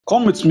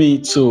Come with me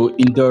to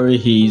Idanre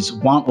Hills,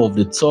 one of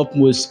the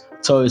topmost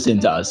tourist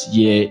centers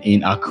here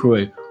in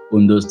Accra,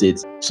 Ondo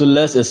State. So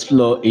let's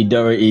explore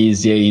Idanre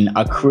Hills here in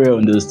Accra,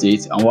 Ondo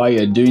State. And while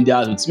you're doing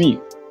that with me,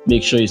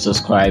 make sure you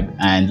subscribe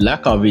and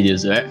like our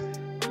videos, right?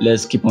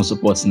 Let's keep on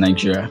supporting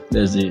Nigeria.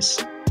 Let's do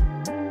this.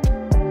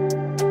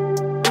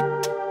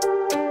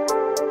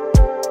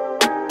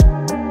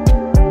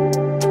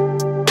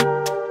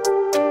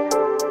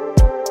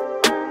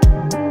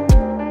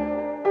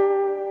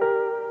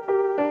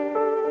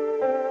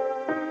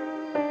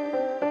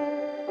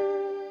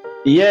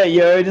 Yeah,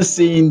 you're already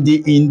seeing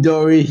the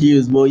Idanre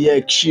Hills, but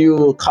yeah,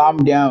 chill,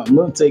 calm down. I'm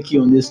gonna take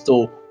you on this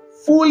tour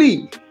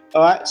fully.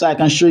 Alright, so I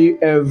can show you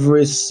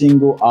every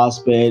single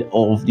aspect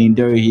of the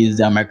Idanre Hills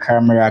that my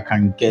camera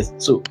can get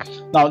to.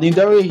 Now, the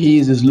Idanre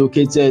Hills is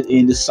located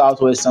in the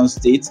southwestern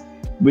state,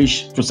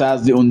 which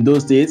precisely Ondo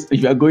State.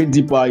 If you are going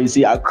deeper, you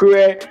see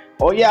Accra.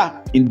 Oh yeah,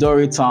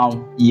 Idanre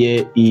Town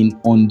here in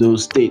Ondo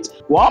State.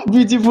 One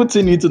beautiful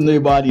thing you need to know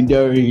about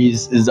Idanre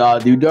Hills is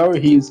that the Idanre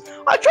Hills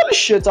actually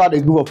sheltered a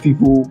group of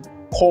people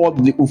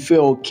called the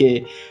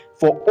Ufeoke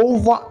for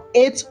over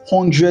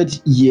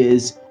 800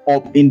 years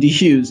up in the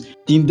hills.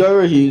 The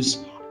Idanre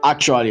Hills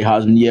actually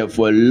has been here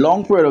for a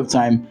long period of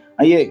time,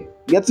 and yeah,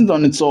 getting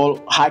on it all,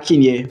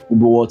 hiking here will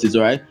be worth it,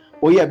 alright?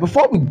 But yeah,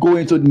 before we go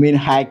into the main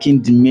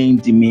hiking, the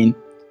main,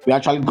 we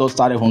actually got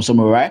started from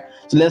somewhere, right?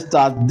 So let's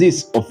start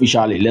this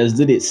officially. Let's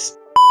do this.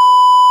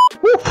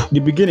 Woo! The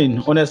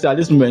beginning, honestly, at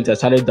this moment, I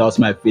started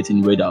doubting my faith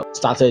in weather.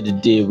 Started the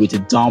day with a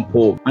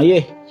downpour, and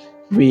yeah,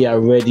 we are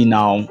ready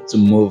now to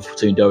move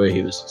to Idanre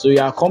Hills. So you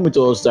are coming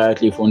to us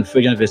directly from the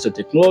Federal University of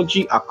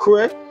Technology,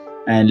 Accra,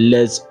 and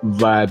let's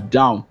vibe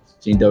down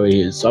to Idanre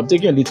Hills. So I'm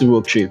taking a little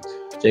road trip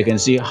so you can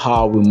see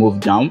how we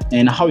move down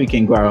and how you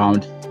can go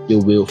around the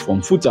wheel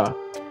from Futa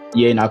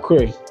here in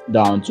Accra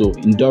down to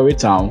Idanre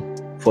Town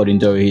for the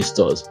Idanre Hills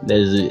stores.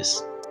 Let's do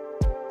this.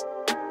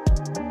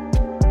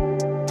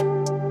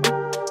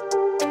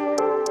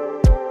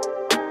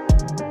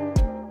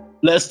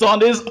 Let's turn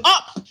this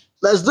up.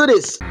 Let's do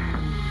this.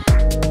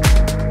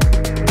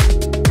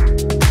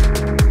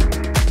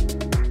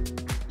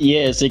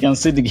 Yes, you can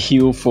see the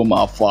hill from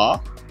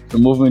afar. We're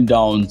moving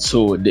down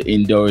to the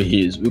Idanre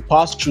Hills. We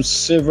passed through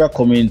several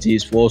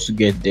communities for us to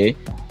get there.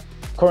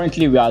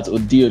 Currently, we're at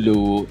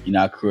Odiolo in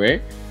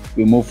Accra.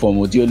 We moved from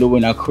Odiolo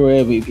in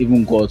Accra. We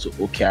even got to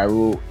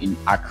Okearo in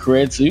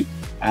Accra too.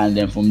 And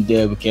then from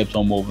there, we kept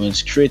on moving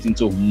straight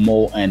into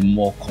more and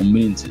more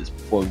communities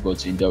before we got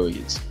to Idanre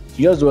Hills. So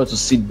you just want to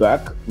sit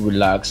back,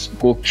 relax,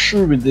 go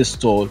through with this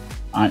tour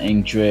and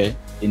enjoy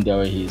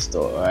Idanre Hills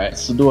store. Alright,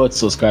 so do what,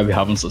 subscribe if you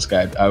haven't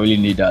subscribed. I really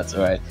need that.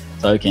 Alright,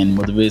 so you can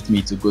motivate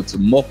me to go to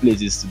more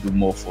places to do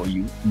more for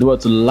you. Do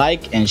what to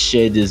like and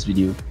share this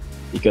video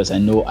because I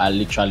know I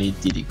literally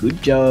did a good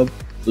job.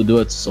 So do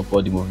what to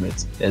support the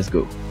movement. Let's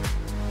go.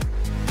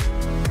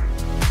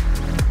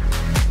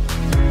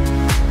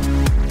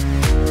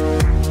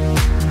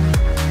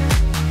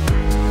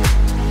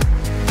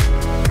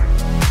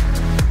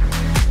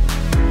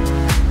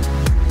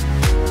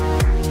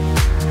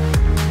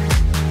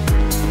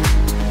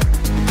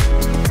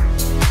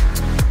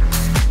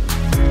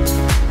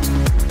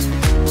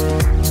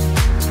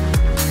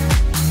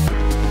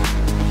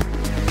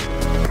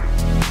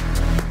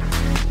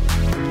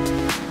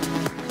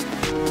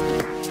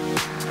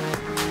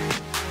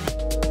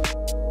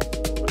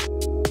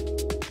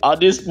 At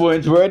this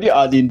point, we're already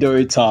at the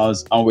Idanre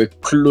Towns and we're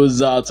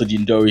closer to the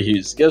Idanre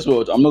Hills. Guess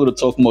what? I'm not going to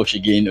talk much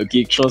again,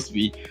 okay? Trust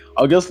me.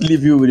 I'll just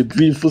leave you with a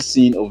beautiful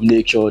scene of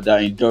nature that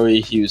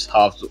Idanre Hills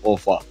have to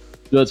offer.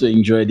 You have to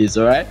enjoy this,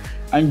 alright?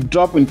 And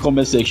drop in the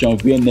comment section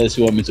where next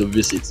you want me to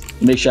visit.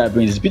 Make sure I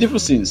bring these beautiful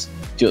scenes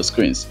to your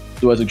screens.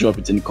 Do want to drop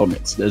it in the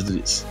comments. Let's do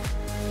this.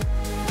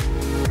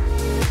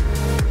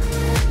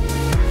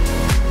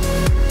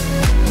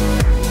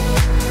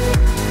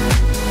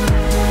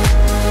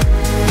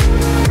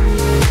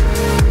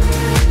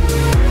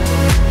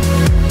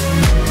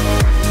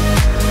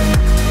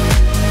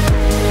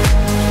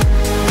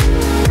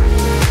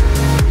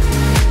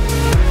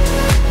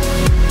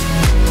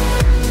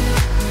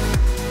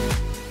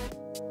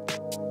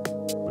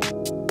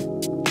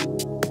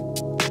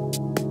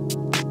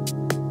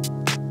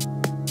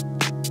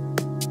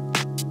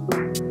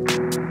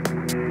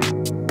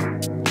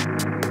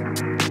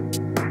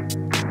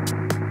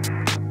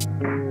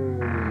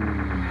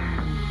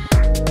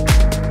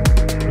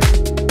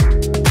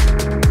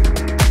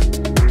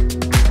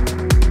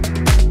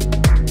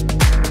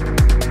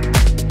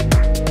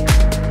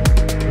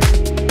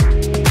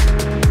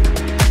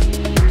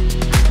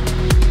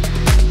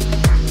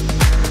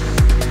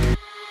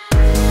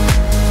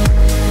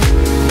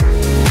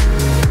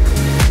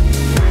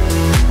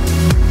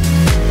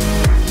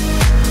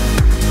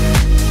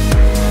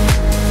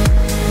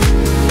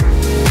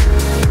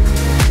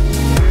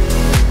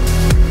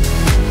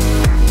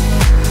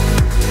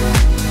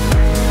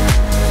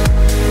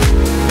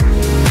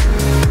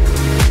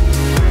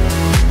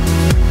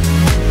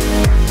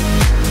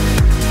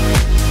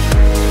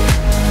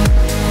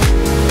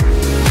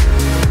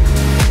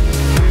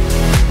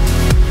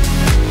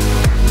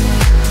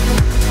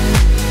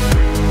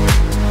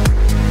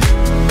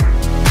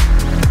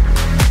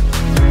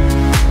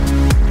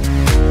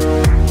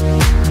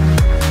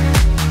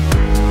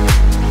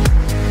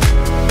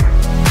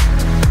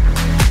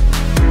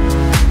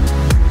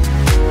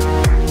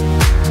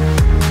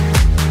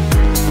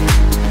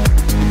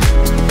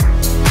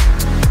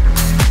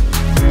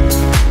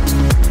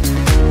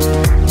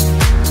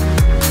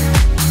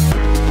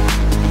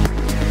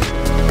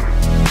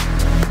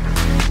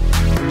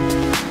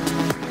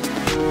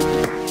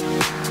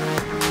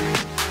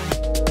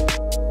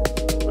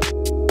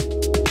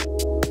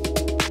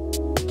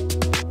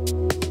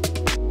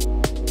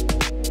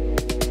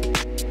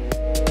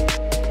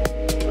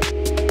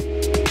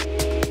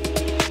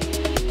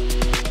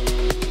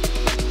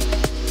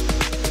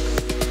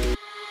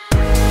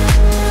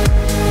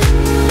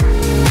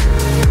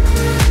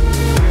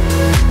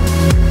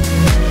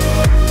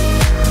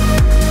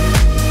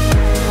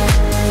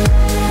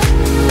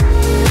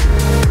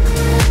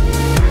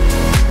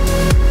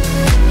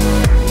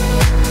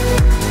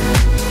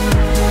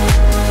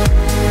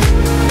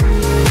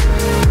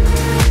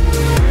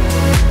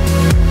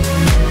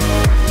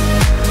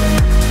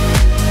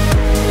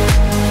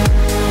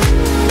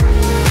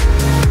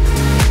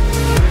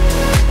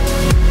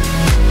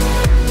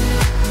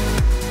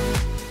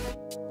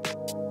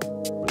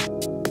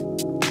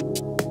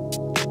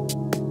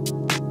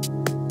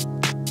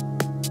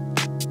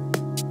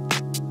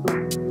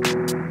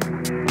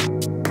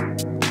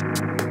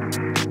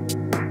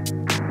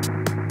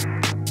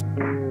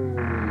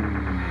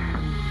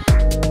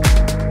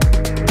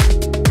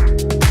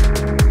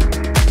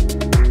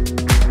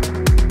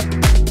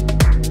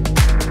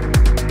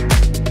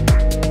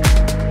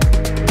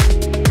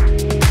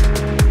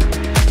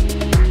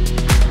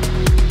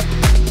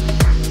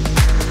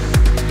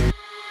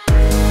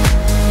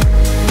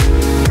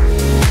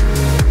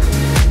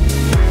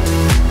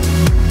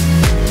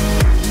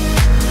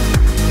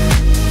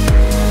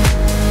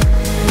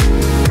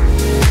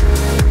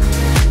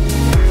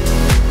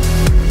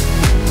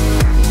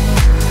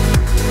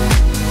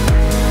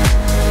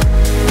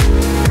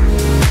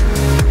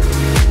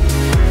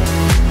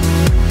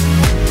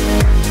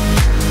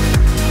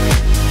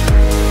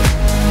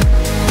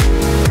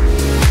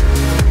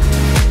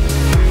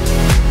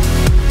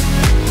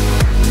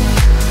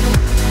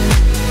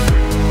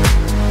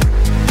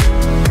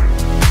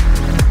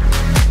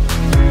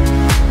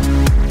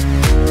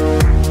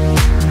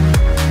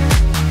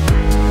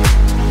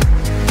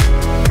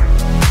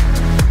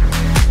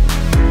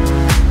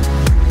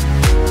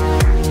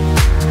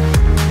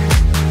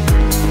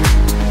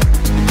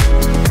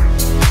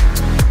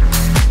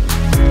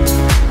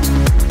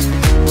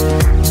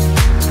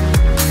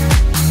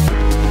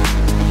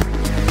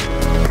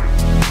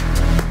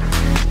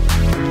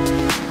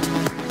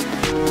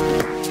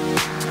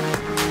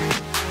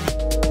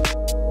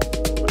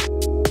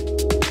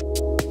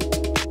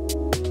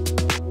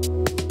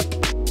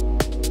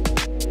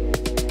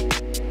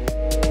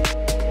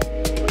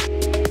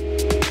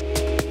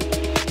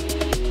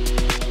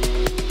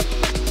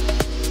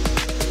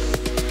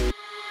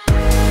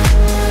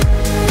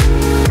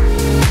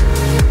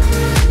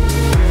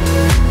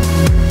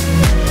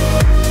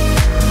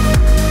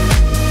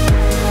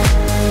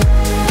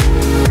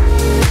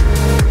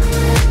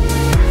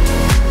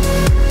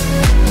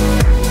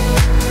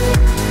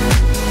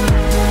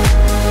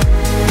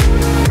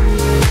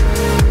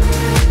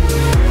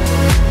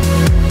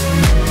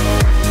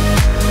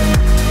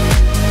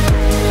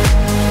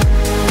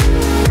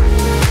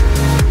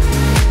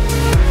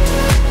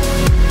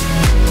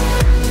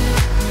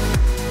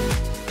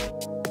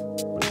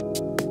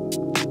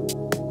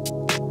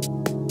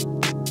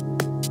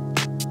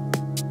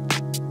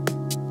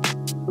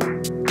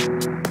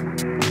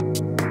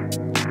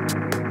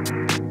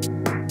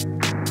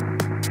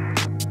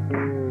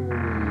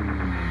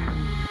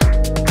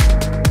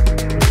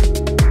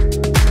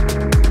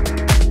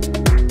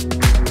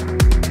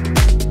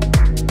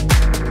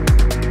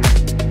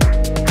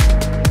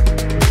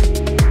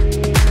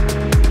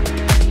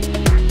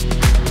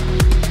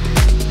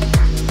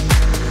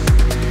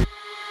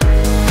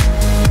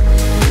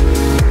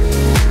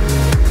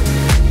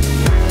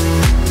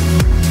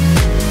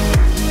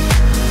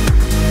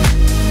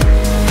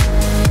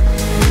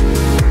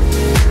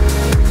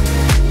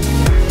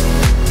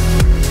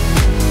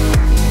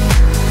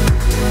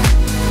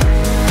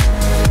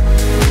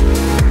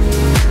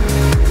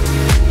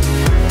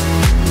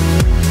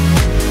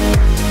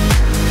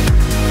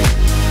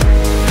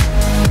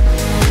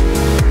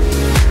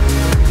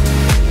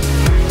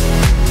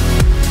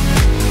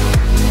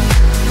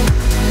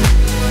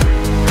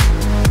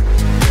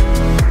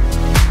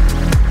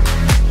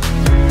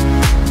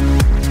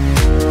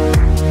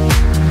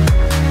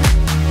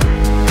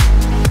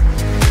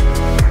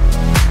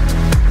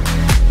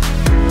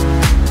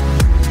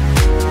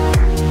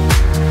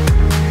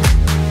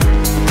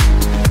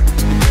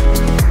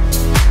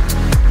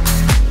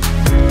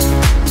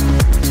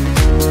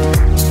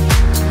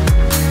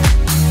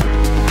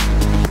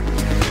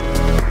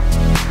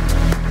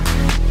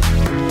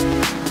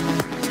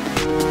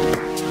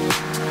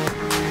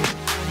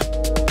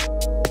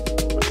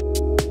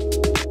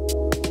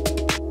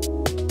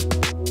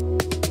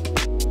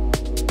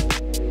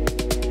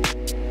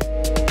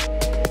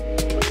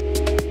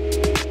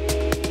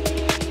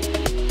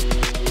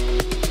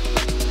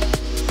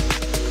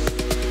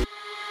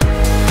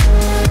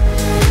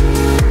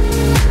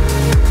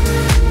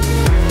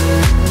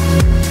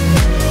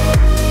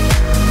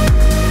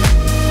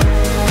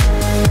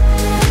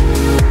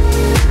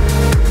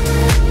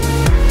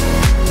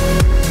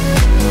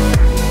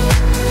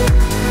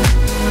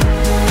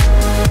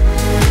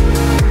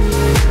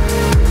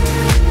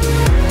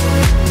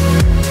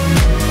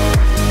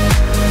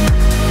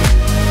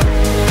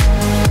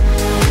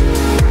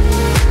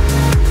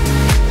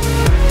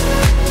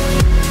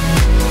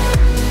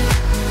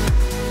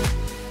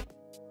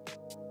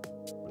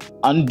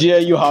 And there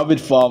you have it,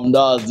 fam.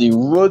 That's the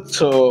road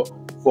tour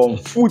from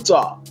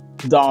Futa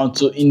down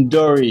to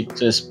Idanre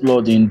to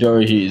explore the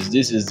Idanre Hills.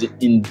 This is the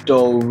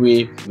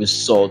Idanre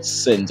Resort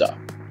Center.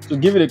 So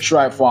give it a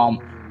try, fam.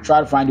 Try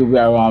to find your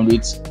way around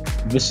it.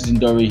 Visit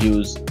Idanre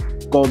Hills.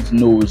 God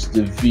knows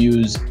the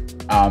views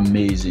are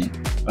amazing.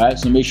 Right?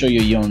 So make sure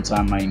you're here on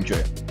time and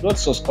enjoy. Don't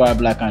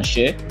subscribe, like, and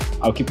share.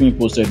 I'll keep you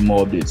posted with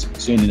more updates.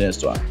 See you in the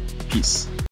next one. Peace.